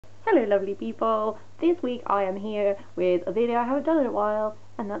Hello lovely people, this week I am here with a video I haven't done in a while,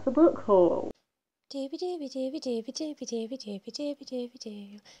 and that's a book haul. Sophie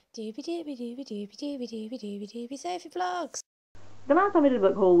Vlogs. The last time I did a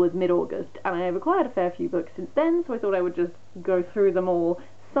book haul was mid-August, and I have acquired a fair few books since then, so I thought I would just go through them all.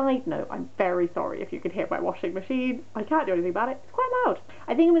 Side note, I'm very sorry if you could hear my washing machine. I can't do anything about it, it's quite loud.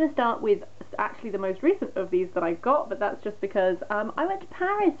 I think I'm going to start with actually the most recent of these that I got, but that's just because I went to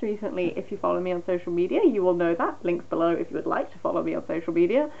Paris recently. If you follow me on social media, you will know that. Links below if you would like to follow me on social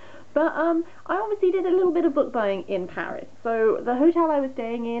media. But I obviously did a little bit of book buying in Paris. So the hotel I was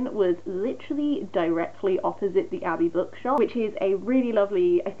staying in was literally directly opposite the Abbey bookshop, which is a really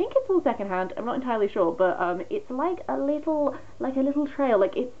lovely, I think it's all secondhand, I'm not entirely sure, but it's like a little trail.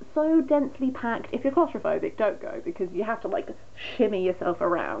 Like, it's so densely packed. If you're claustrophobic, don't go, because you have to like shimmy yourself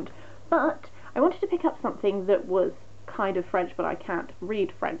around. But I wanted to pick up something that was kind of French, but I can't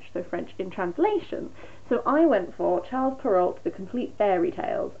read French, so French in translation. So I went for Charles Perrault, The Complete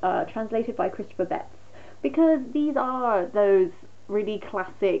Fairytales, translated by Christopher Betts, because these are those really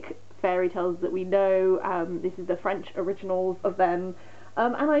classic fairy tales that we know. This is the French originals of them,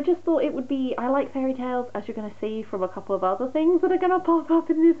 and I just thought it would be, I like fairy tales, as you're going to see from a couple of other things that are going to pop up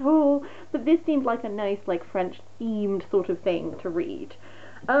in this haul, but this seemed like a nice, like, French themed sort of thing to read.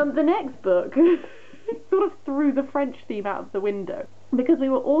 The next book sort of threw the French theme out of the window, because we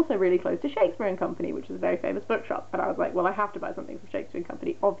were also really close to Shakespeare and Company, which is a very famous bookshop, and I was like, well, I have to buy something from Shakespeare and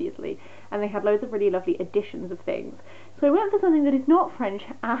Company, obviously, and they had loads of really lovely editions of things. So I went for something that is not French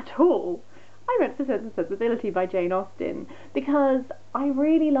at all. I went for Sense and Sensibility by Jane Austen, because I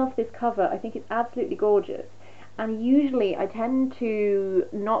really love this cover. I think it's absolutely gorgeous, and usually I tend to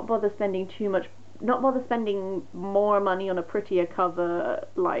not bother spending more money on a prettier cover,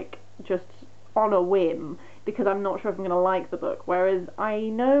 like, just on a whim, because I'm not sure if I'm going to like the book, whereas I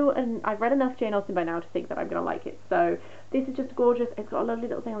know, and I've read enough Jane Austen by now to think that I'm going to like it. So this is just gorgeous. It's got a lovely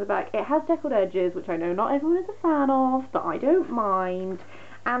little thing on the back. It has deckled edges, which I know not everyone is a fan of, but I don't mind.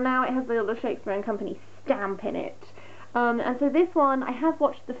 And now it has the little Shakespeare and Company stamp in it. And so this one, I have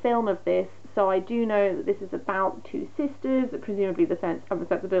watched the film of this, so I do know that this is about two sisters, presumably the Sense and the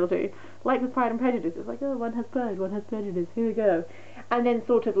Sensibility. Like with Pride and Prejudice, it's like, oh, one has pride, one has prejudice, here we go. And then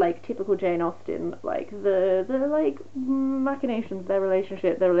sort of like typical Jane Austen, like the like machinations, their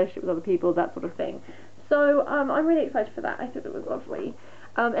relationship with other people, that sort of thing. So I'm really excited for that. I thought it was lovely.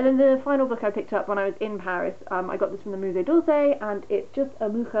 And then the final book I picked up when I was in Paris, I got this from the Musée d'Orsay, and it's just a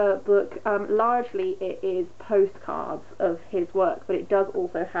Mucha book. Largely it is postcards of his work, but it does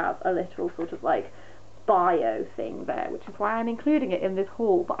also have a literal sort of like bio thing there, which is why I'm including it in this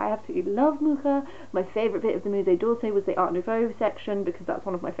haul. But I absolutely love Mucha. My favourite bit of the Musée d'Orsay was the Art Nouveau section, because that's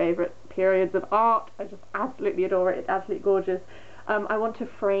one of my favourite periods of art. I just absolutely adore it. It's absolutely gorgeous. I want to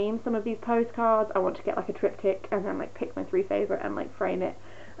frame some of these postcards. I want to get like a triptych and then like pick my three favourite and like frame it,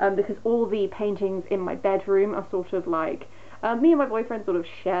 because all the paintings in my bedroom are sort of like, me and my boyfriend sort of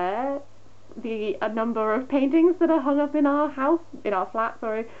share a number of paintings that are hung up in our flat,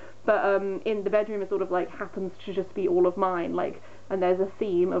 sorry, but in the bedroom it sort of like happens to just be all of mine, like, and there's a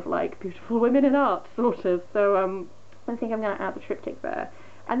theme of like beautiful women in art, sort of, so I think I'm going to add the triptych there.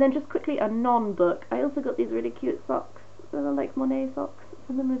 And then just quickly, a non-book, I also got these really cute socks. They're like Monet socks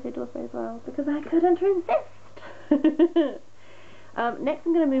from the Musée d'Orsay as well, because I couldn't resist. Next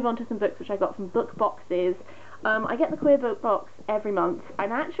I'm going to move on to some books which I got from book boxes. I get the Queer Book box every month,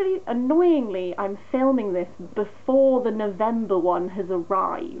 and actually, annoyingly, I'm filming this before the November one has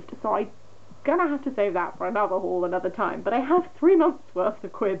arrived, so I'm gonna have to save that for another haul another time, but I have 3 months worth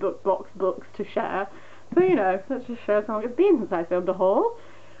of Queer Book box books to share, so you know, let's just share how long it's been since I filmed a haul.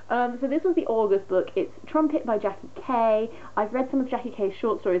 So this was the August book. It's Trumpet by Jackie Kay. I've read some of Jackie Kay's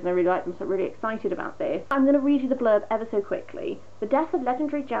short stories and I really like them, so I'm really excited about this. I'm going to read you the blurb ever so quickly. The death of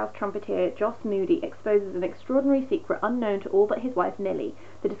legendary jazz trumpeter Joss Moody exposes an extraordinary secret unknown to all but his wife Lily.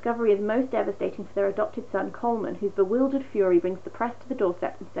 The discovery is most devastating for their adopted son Coleman, whose bewildered fury brings the press to the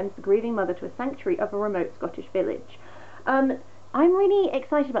doorstep and sends the grieving mother to a sanctuary of a remote Scottish village. I'm really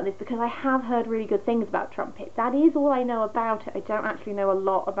excited about this because I have heard really good things about Trumpet. That is all I know about it. I don't actually know a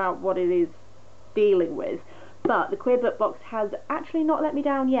lot about what it is dealing with, but the Queer Book box has actually not let me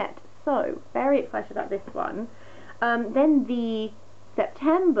down yet, so very excited about this one. Then the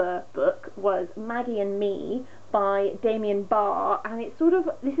September book was Maggie and Me by Damian Barr, and it's sort of,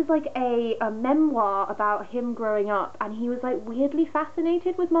 this is like a memoir about him growing up, and he was like weirdly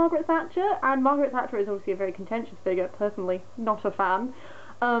fascinated with Margaret Thatcher, and Margaret Thatcher is obviously a very contentious figure, personally not a fan,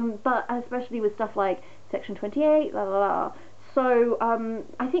 but especially with stuff like Section 28, la la la. So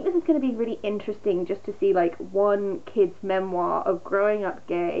I think this is going to be really interesting just to see like one kid's memoir of growing up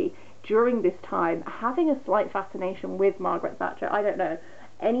gay during this time, having a slight fascination with Margaret Thatcher. I don't know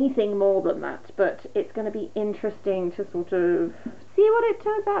anything more than that, but it's going to be interesting to sort of see what it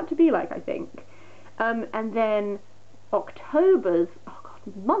turns out to be like, I think. And then October's, oh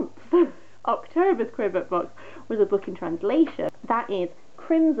god, month, October's queer book box was a book in translation. That is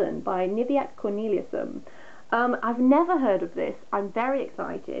Crimson by Niviaq Korneliussen. I've never heard of this. I'm very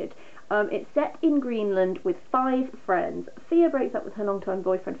excited. It's set in Greenland with 5 friends. Fia breaks up with her longtime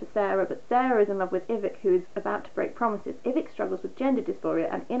boyfriend for Sarah, but Sarah is in love with Niviaq, who is about to break promises. Niviaq struggles with gender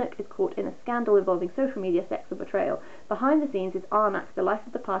dysphoria, and Niviaq is caught in a scandal involving social media, sex and betrayal. Behind the scenes is Arnak, the life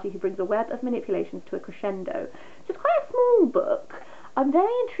of the party, who brings a web of manipulations to a crescendo. So it's quite a small book. I'm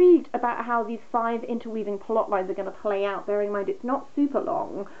very intrigued about how these 5 interweaving plot lines are going to play out, bearing in mind it's not super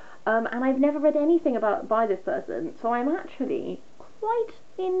long, and I've never read anything by this person, so I'm actually quite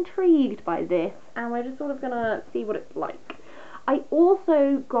intrigued by this, and we're just sort of gonna see what it's like. I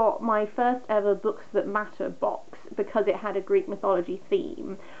also got my first ever Books That Matter box because it had a Greek mythology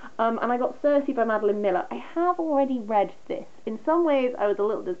theme, and I got Circe by Madeline Miller. I have already read this. In some ways I was a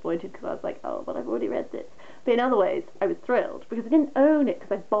little disappointed because I was like, oh, but I've already read this, but in other ways I was thrilled because I didn't own it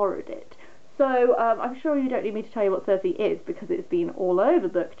because I borrowed it. So I'm sure you don't need me to tell you what Circe is because it's been all over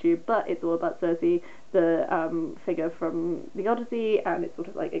BookTube, but it's all about Circe, the figure from the Odyssey, and it's sort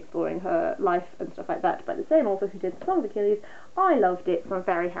of like exploring her life and stuff like that by the same author who did The Song of Achilles. I loved it, so I'm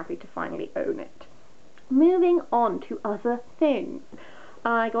very happy to finally own it. Moving on to other things.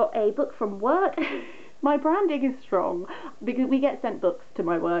 I got a book from work. My branding is strong because we get sent books to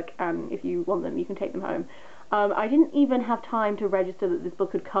my work, and if you want them you can take them home. I didn't even have time to register that this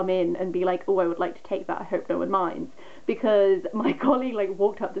book had come in and be like, oh, I would like to take that, I hope no one minds, because my colleague like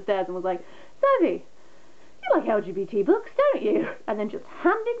walked up the stairs and was like, Sophie, you like LGBT books, don't you? And then just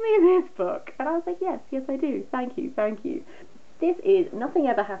handed me this book, and I was like, yes I do, thank you. This is Nothing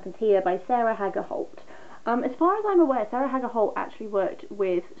Ever Happens Here by Sarah Hagger-Holt. As far as I'm aware, Sarah Hagger-Holt actually worked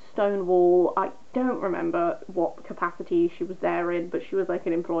with Stonewall. I don't remember what capacity she was there in, but she was like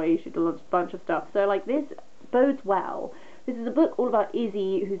an employee. She did a bunch of stuff. So like this bodes well. This is a book all about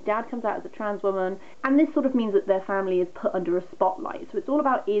Izzy, whose dad comes out as a trans woman, and this sort of means that their family is put under a spotlight. So it's all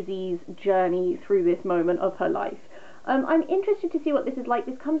about Izzy's journey through this moment of her life. I'm interested to see what this is like.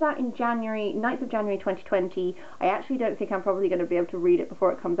 This comes out in January, 9th of January 2020. I actually don't think I'm probably going to be able to read it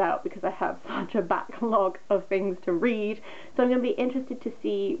before it comes out because I have such a backlog of things to read. So I'm going to be interested to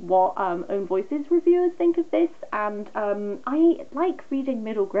see what Own Voices reviewers think of this, and I like reading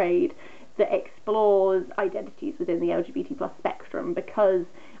middle grade that explores identities within the LGBT plus spectrum, because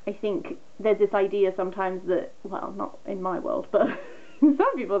I think there's this idea sometimes that, well, not in my world, but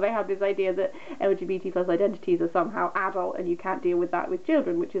some people, they have this idea that LGBT plus identities are somehow adult and you can't deal with that with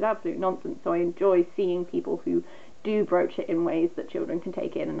children, which is absolute nonsense. So I enjoy seeing people who do broach it in ways that children can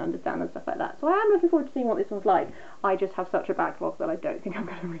take in and understand and stuff like that. So I am looking forward to seeing what this one's like. I just have such a backlog that I don't think I'm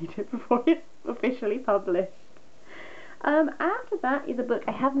going to read it before it's officially published. After that is a book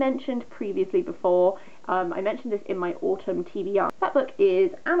I have mentioned previously before. I mentioned this in my autumn TBR. That book is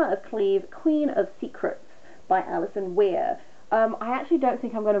Anna of Cleves, Queen of Secrets by Alison Weir. I actually don't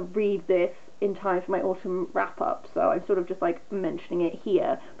think I'm going to read this in time for my autumn wrap-up, so I'm sort of just like mentioning it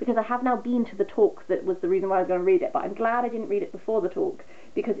here, because I have now been to the talk that was the reason why I was going to read it, but I'm glad I didn't read it before the talk,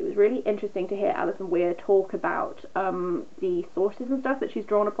 because it was really interesting to hear Alison Weir talk about the sources and stuff that she's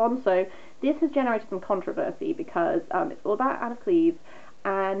drawn upon. So this has generated some controversy, because it's all about Anne of Cleves,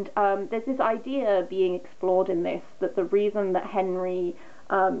 and there's this idea being explored in this that the reason that Henry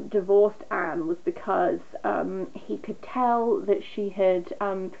divorced Anne was because he could tell that she had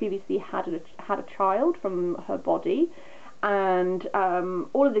previously had a child from her body, and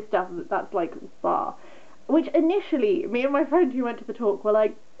all of this stuff that's like Barr, which initially me and my friend who went to the talk were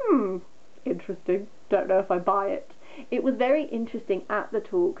like, interesting, don't know if I buy it. It was very interesting at the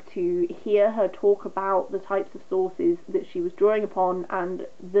talk to hear her talk about the types of sources that she was drawing upon, and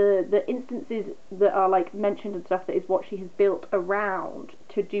the instances that are like mentioned and stuff that is what she has built around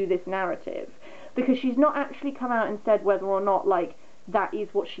to do this narrative, because she's not actually come out and said whether or not like that is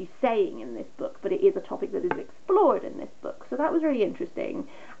what she's saying in this book, but it is a topic that is explored in this book. So that was really interesting.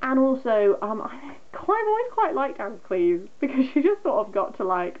 And also I've always quite liked Anne of Cleves, because she just sort of got to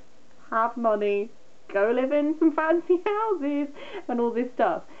like have money, go live in some fancy houses and all this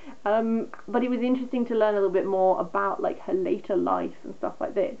stuff, but it was interesting to learn a little bit more about like her later life and stuff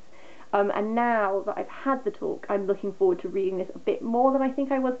like this, and now that I've had the talk, I'm looking forward to reading this a bit more than I think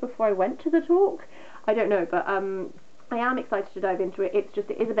I was before I went to the talk. I don't know, but I am excited to dive into it. It's just,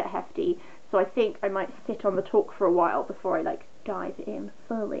 it is a bit hefty, so I think I might sit on the talk for a while before I like dive in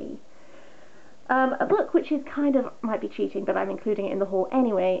fully. A book which is kind of, might be cheating, but I'm including it in the haul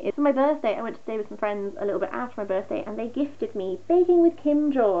anyway. It's for my birthday. I went to stay with some friends a little bit after my birthday, and they gifted me Baking with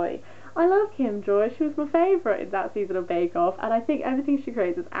Kim Joy. I love Kim Joy. She was my favourite in that season of Bake Off, and I think everything she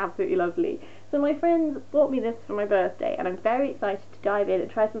creates is absolutely lovely. So my friends bought me this for my birthday, and I'm very excited to dive in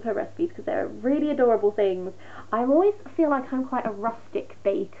and try some of her recipes because they're really adorable things. I always feel like I'm quite a rustic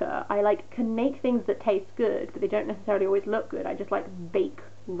baker. I can make things that taste good, but they don't necessarily always look good. I just bake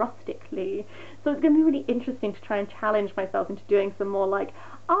rustically. So it's going to be really interesting to try and challenge myself into doing some more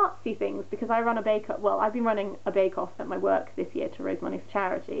artsy things, because I run a bake-off. Well, I've been running a bake-off at my work this year to raise money for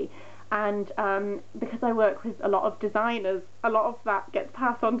charity, and because I work with a lot of designers, a lot of that gets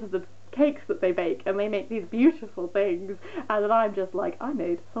passed on to the cakes that they bake, and they make these beautiful things, and then I'm just I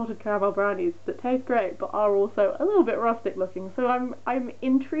made salted caramel brownies that taste great but are also a little bit rustic looking. So I'm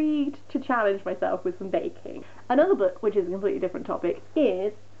intrigued to challenge myself with some baking. Another book, which is a completely different topic,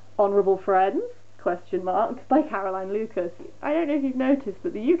 is Honourable Friends? By Caroline Lucas. I don't know if you've noticed,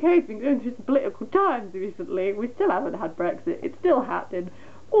 but the UK's been going through some political times recently. We still haven't had Brexit. It's still happening.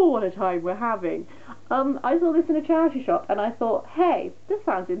 Oh, what a time we're having. I saw this in a charity shop and I thought, hey, this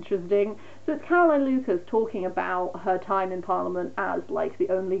sounds interesting. So it's Caroline Lucas talking about her time in Parliament as the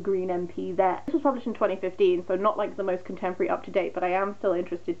only Green MP there. This was published in 2015, so not the most contemporary up-to-date, but I am still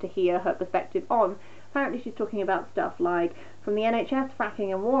interested to hear her perspective on. Apparently she's talking about stuff from the NHS,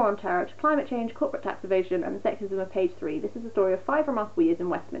 fracking and war on terror, to climate change, corporate tax evasion and the sexism of page 3. This is the story of 5 remarkable years in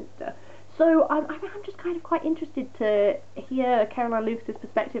Westminster. So I'm just kind of quite interested to hear Caroline Lucas's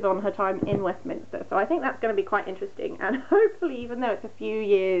perspective on her time in Westminster. So I think that's going to be quite interesting, and hopefully, even though it's a few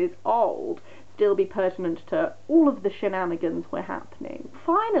years old, still be pertinent to all of the shenanigans were happening.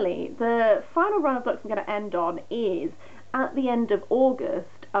 Finally, the final run of books I'm going to end on is at the end of August.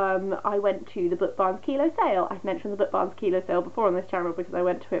 I went to the Book Barn's Kilo Sale. I've mentioned the Book Barn's Kilo Sale before on this channel because I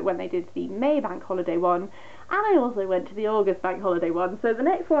went to it when they did the May Bank Holiday one, and I also went to the August Bank Holiday one. So the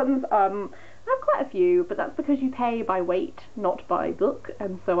next ones, I have quite a few, but that's because you pay by weight, not by book,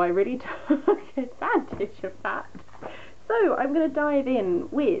 and so I really took advantage of that. So I'm going to dive in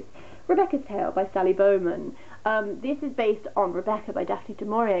with Rebecca's Tale by Sally Beauman. This is based on Rebecca by Daphne du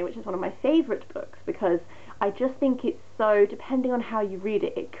Maurier, which is one of my favourite books because I just think it's so, depending on how you read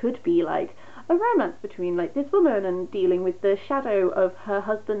it, it could be a romance between this woman and dealing with the shadow of her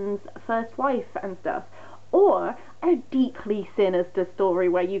husband's first wife and stuff, or a deeply sinister story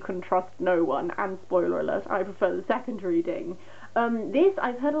where you can trust no one, and spoiler alert, I prefer the second reading.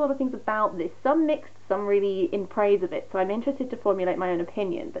 I've heard a lot of things about this, some mixed, some really in praise of it, so I'm interested to formulate my own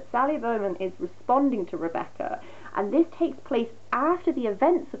opinion. But Sally Beauman is responding to Rebecca, and this takes place after the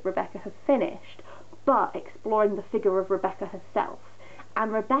events of Rebecca have finished, but exploring the figure of Rebecca herself.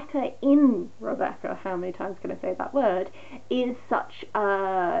 And Rebecca in Rebecca, how many times can I say that word, is such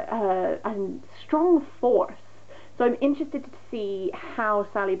a strong force. So I'm interested to see how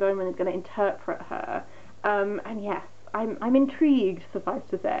Sally Beauman is going to interpret her. And yes, I'm intrigued, suffice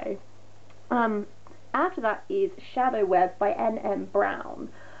to say. After that is Shadow Web by NM Browne.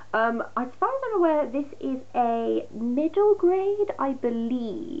 As far as I'm aware, this is a middle grade, I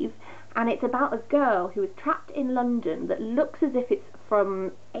believe, and it's about a girl who is trapped in London that looks as if it's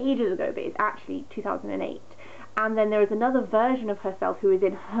from ages ago, but it's actually 2008. And then there is another version of herself who is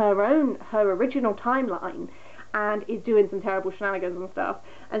in her original timeline, and is doing some terrible shenanigans and stuff.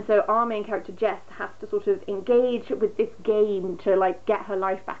 And so our main character Jess has to sort of engage with this game to get her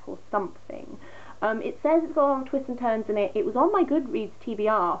life back or something. It says it's got a lot of twists and turns in it. It was on my Goodreads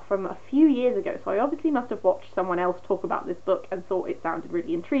TBR from a few years ago, so I obviously must have watched someone else talk about this book and thought it sounded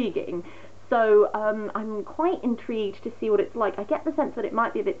really intriguing. So I'm quite intrigued to see what it's like. I get the sense that it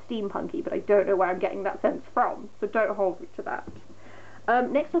might be a bit steampunky, but I don't know where I'm getting that sense from, so don't hold me to that.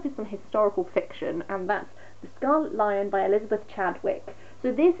 Next up is some historical fiction, and that's The Scarlet Lion by Elizabeth Chadwick.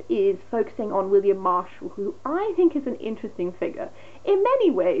 So this is focusing on William Marshall, who I think is an interesting figure. In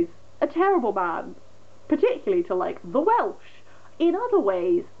many ways, a terrible man, particularly to the Welsh. In other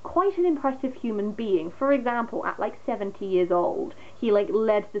ways, quite an impressive human being. For example, at 70 years old, he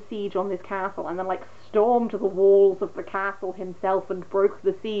led the siege on this castle and then stormed the walls of the castle himself and broke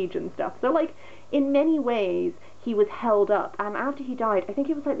the siege and stuff. So in many ways he was held up, and after he died, I think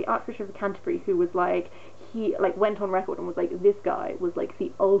it was the Archbishop of Canterbury who was he went on record and was this guy was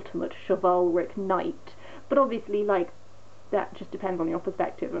the ultimate chivalric knight. But obviously that just depends on your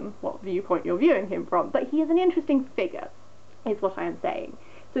perspective and what viewpoint you're viewing him from. But he is an interesting figure, is what I am saying.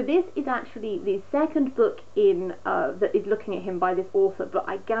 So this is actually the second book in that is looking at him by this author, but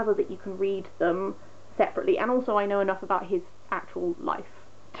I gather that you can read them separately, and also I know enough about his actual life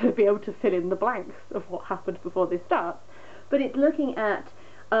to be able to fill in the blanks of what happened before this starts. But it's looking at,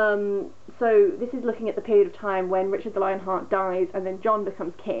 so this is looking at the period of time when Richard the Lionheart dies, and then John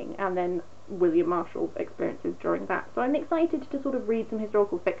becomes king, and then William Marshall's experiences during that. So I'm excited to sort of read some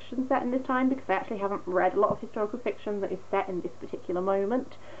historical fiction set in this time, because I actually haven't read a lot of historical fiction that is set in this particular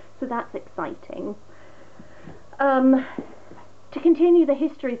moment, so that's exciting. To continue the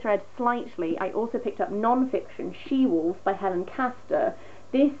history thread slightly, I also picked up non-fiction She-Wolf by Helen Castor.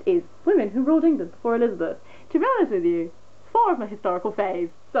 This is Women Who Ruled England Before Elizabeth. To be honest with you, it's 4 of my historical faves.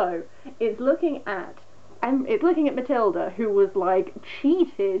 So, it's looking at Matilda, who was, like,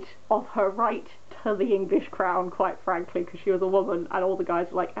 cheated of her right to the English crown, quite frankly, because she was a woman, and all the guys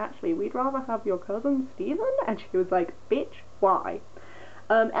were like, actually, we'd rather have your cousin Stephen, and she was like, bitch, why?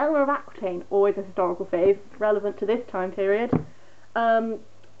 Eleanor of Aquitaine, always a historical fave, relevant to this time period.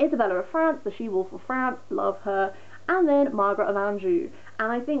 Isabella of France, the She-Wolf of France, love her, and then Margaret of Anjou.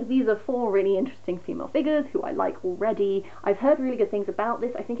 And I think these are 4 really interesting female figures who I like already. I've heard really good things about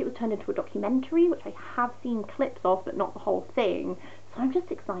this. I think it was turned into a documentary, which I have seen clips of, but not the whole thing. So I'm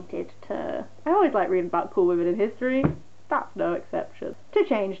just excited to... I always like reading about cool women in history. That's no exception. To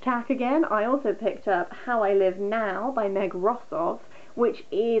change tack again, I also picked up How I Live Now by Meg Rossoff, which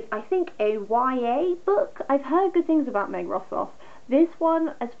is, I think, a YA book. I've heard good things about Meg Rossoff. This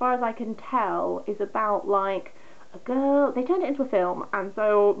one, as far as I can tell, is about, like, a girl... They turned it into a film, and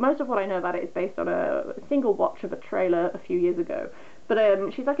so most of what I know about it is based on a single watch of a trailer a few years ago.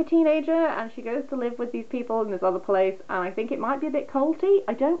 But she's like a teenager, and she goes to live with these people in this other place, and I think it might be a bit culty.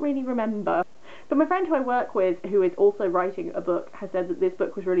 I don't really remember. But my friend who I work with, who is also writing a book, has said that this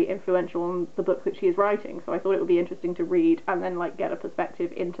book was really influential on the book that she is writing, so I thought it would be interesting to read and then, like, get a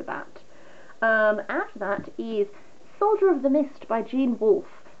perspective into that. After that is Soldier of the Mist by Jean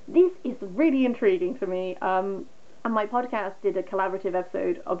Wolfe. This is really intriguing to me. And my podcast did a collaborative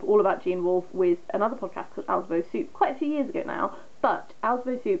episode of all about Jean Wolfe with another podcast called Alsbo Soup, quite a few years ago now, but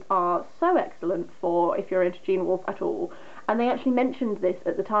Alsbo Soup are so excellent for if you're into Jean Wolfe at all, and they actually mentioned this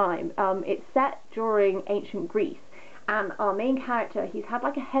at the time. It's set during ancient Greece, and our main character, he's had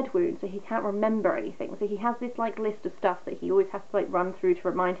like a head wound, so he can't remember anything, so he has this like list of stuff that he always has to like run through to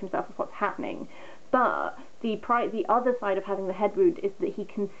remind himself of what's happening. But the other side of having the head wound is that he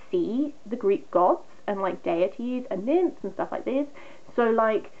can see the Greek gods and like deities and nymphs and stuff like this. So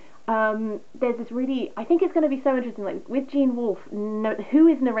like there's this really, I think it's going to be so interesting, like with Jean Wolfe, who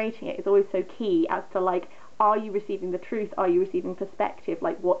is narrating it is always so key as to like, are you receiving the truth, are you receiving perspective,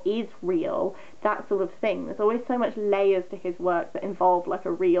 like what is real, that sort of thing. There's always so much layers to his work that involve like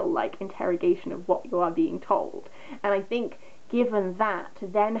a real like interrogation of what you are being told. And I think given that, to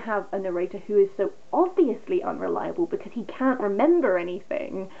then have a narrator who is so obviously unreliable because he can't remember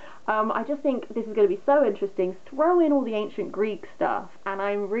anything, I just think this is going to be so interesting. Throw in all the ancient Greek stuff, and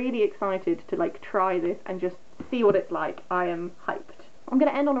I'm really excited to like try this and just see what it's like. I am hyped. I'm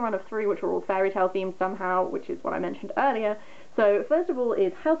going to end on a run of 3 which are all fairy tale themed somehow, which is what I mentioned earlier. So first of all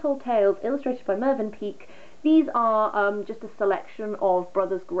is Household Tales, illustrated by Mervyn Peake. These are just a selection of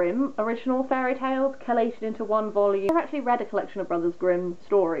Brothers Grimm original fairy tales collated into one volume. I've actually read a collection of Brothers Grimm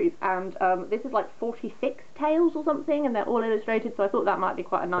stories, and this is like 46 tales or something, and they're all illustrated, so I thought that might be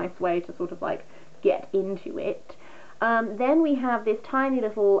quite a nice way to sort of like get into it. Then we have this tiny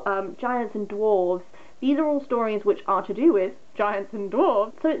little Giants and Dwarves. These are all stories which are to do with giants and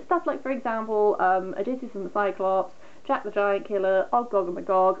dwarves. So it's stuff like, for example, Odysseus and the Cyclops, Jack the Giant Killer, Ogog and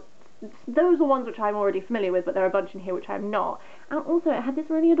Magog. Those are ones which I'm already familiar with, but there are a bunch in here which I'm not. And also it had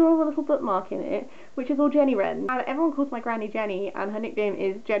this really adorable little bookmark in it, which is all Jenny Wren. And everyone calls my granny Jenny, and her nickname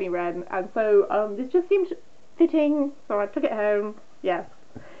is Jenny Wren, and so this just seemed fitting, so I took it home. Yes.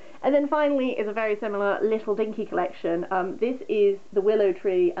 And then finally is a very similar Little Dinky collection. This is The Willow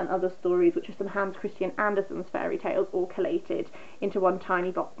Tree and Other Stories, which are some Hans Christian Andersen's fairy tales all collated into one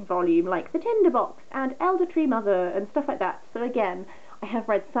tiny volume, like The Tinderbox and Elder Tree Mother and stuff like that. So again, I have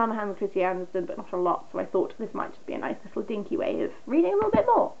read some Hans Christian Andersen, but not a lot, so I thought this might just be a nice little dinky way of reading a little bit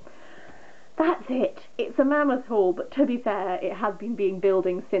more. That's it. It's a mammoth haul, but to be fair, it has been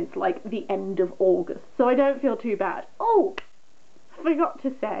building since like the end of August, so I don't feel too bad. Oh! Forgot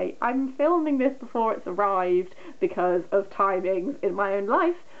to say, I'm filming this before it's arrived because of timings in my own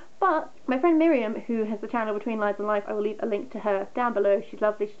life, but my friend Miriam, who has the channel Between Lives and Life, I will leave a link to her down below. She's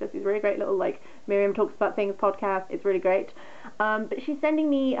lovely. She does these really great little like Miriam Talks About Things podcast. It's really great. But she's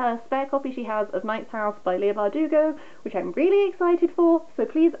sending me a spare copy she has of Knight's House by Leigh Bardugo, which I'm really excited for, so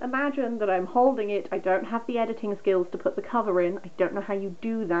please imagine that I'm holding it. I don't have the editing skills to put the cover in. I don't know how you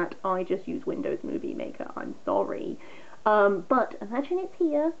do that. I just use Windows Movie Maker. I'm sorry. But imagine it's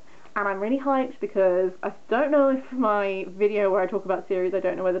here, and I'm really hyped because I don't know if my video where I talk about series I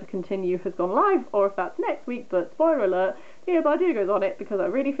don't know whether to continue has gone live or if that's next week, but spoiler alert, Bardugo's on it because I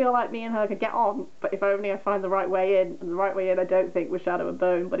really feel like me and her could get on, but if only I find the right way in, and the right way in I don't think was Shadow and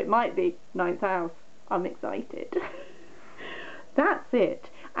Bone, but it might be Ninth House. I'm excited. That's it.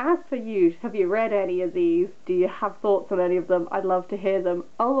 As for you, have you read any of these? Do you have thoughts on any of them? I'd love to hear them.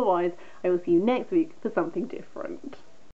 Otherwise, I will see you next week for something different.